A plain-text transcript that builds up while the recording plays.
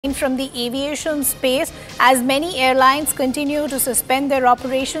From the aviation space, as many airlines continue to suspend their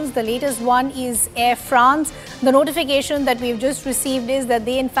operations. The latest one is Air France. The notification that we've just received is that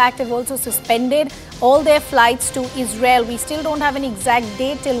they in fact have also suspended all their flights to Israel. We still don't have an exact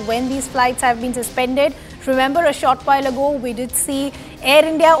date till when these flights have been suspended. Remember, a short while ago, we did see Air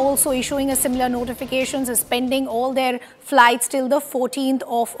India also issuing a similar notification, suspending all their flights till the 14th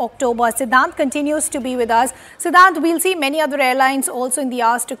of October. Siddhant continues to be with us. Siddhant, we'll see many other airlines also in the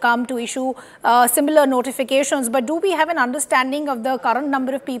hours to come to issue similar notifications. But do we have an understanding of the current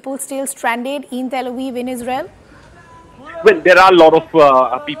number of people still stranded in Tel Aviv in Israel? Well, there are a lot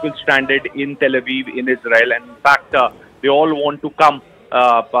of people stranded in Tel Aviv in Israel. And in fact, they all want to come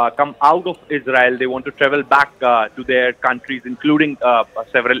out of Israel. They want to travel back to their countries, including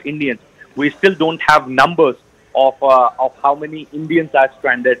several Indians. We still don't have numbers of how many Indians are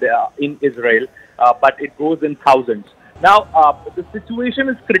stranded in Israel, but it goes in thousands. Now, the situation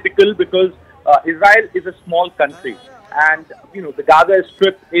is critical because Israel is a small country, and the Gaza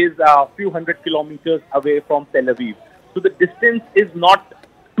Strip is a few hundred kilometers away from Tel Aviv, so the distance is not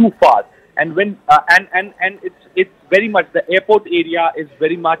too far. And when and it's very much, the airport area is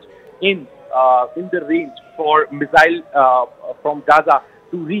very much in the range for missile from Gaza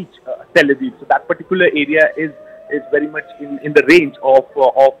to reach Tel Aviv. So that particular area is very much in the range of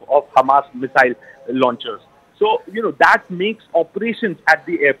Hamas missile launchers. So that makes operations at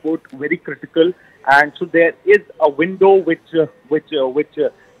the airport very critical, and so there is a window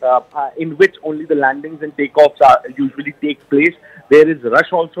in which only the landings and takeoffs usually take place. There is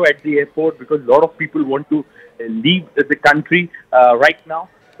rush also at the airport because a lot of people want to leave the country right now.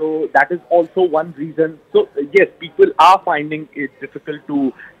 So that is also one reason. So yes, people are finding it difficult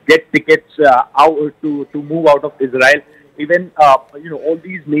to get tickets out to move out of Israel. Even all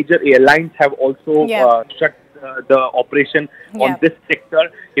these major airlines have also shut the operation on this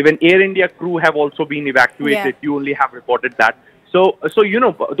sector. Even Air India crew have also been evacuated. You only have reported that. So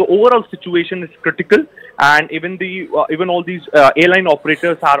the overall situation is critical, and even all these airline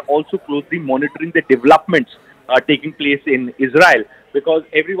operators are also closely monitoring the developments taking place in Israel, because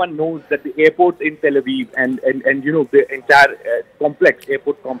everyone knows that the airport in Tel Aviv and the entire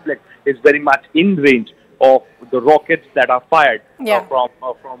airport complex is very much in range of the rockets that are fired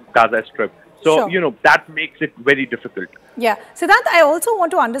from Gaza Strip. So, that makes it very difficult. Yeah. Siddhant, I also want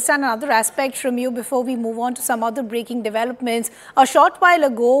to understand another aspect from you before we move on to some other breaking developments. A short while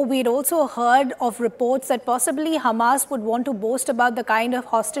ago, we'd also heard of reports that possibly Hamas would want to boast about the kind of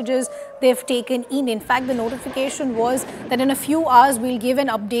hostages they've taken in. In fact, the notification was that in a few hours, we'll give an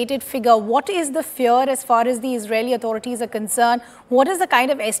updated figure. What is the fear as far as the Israeli authorities are concerned? What is the kind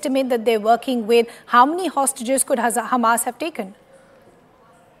of estimate that they're working with? How many hostages could Hamas have taken?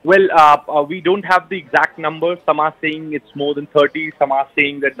 Well, we don't have the exact numbers. Some are saying it's more than 30. Some are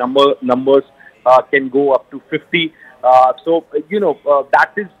saying that numbers can go up to 50. So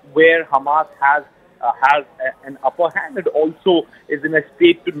that is where Hamas has an upper hand, and also is in a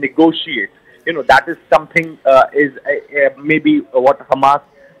state to negotiate. That is something maybe what Hamas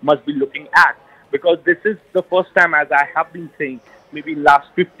must be looking at, because this is the first time, as I have been saying, maybe last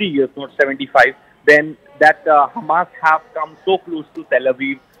 50 years, not 75, then that Hamas have come so close to Tel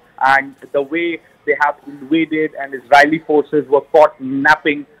Aviv. And the way they have invaded, and Israeli forces were caught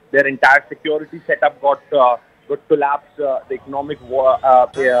napping, their entire security setup got collapsed. The economic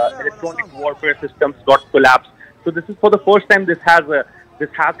electronic warfare systems got collapsed. So this is for the first time this has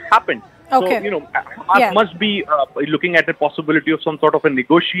happened. Okay. So Hamas must be looking at the possibility of some sort of a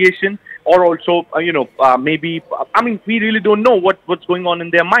negotiation, or also maybe, I mean, we really don't know what's going on in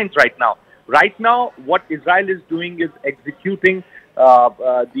their minds right now. Right now, what Israel is doing is executing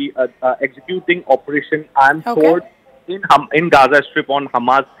executing Operation Iron Sword in Gaza Strip on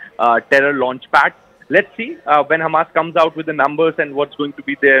Hamas terror launch pad. Let's see when Hamas comes out with the numbers and what's going to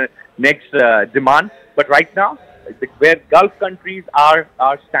be their next demand. But right now, where Gulf countries are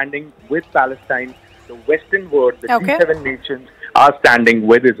standing with Palestine, the Western world, the G7 nations are standing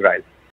with Israel.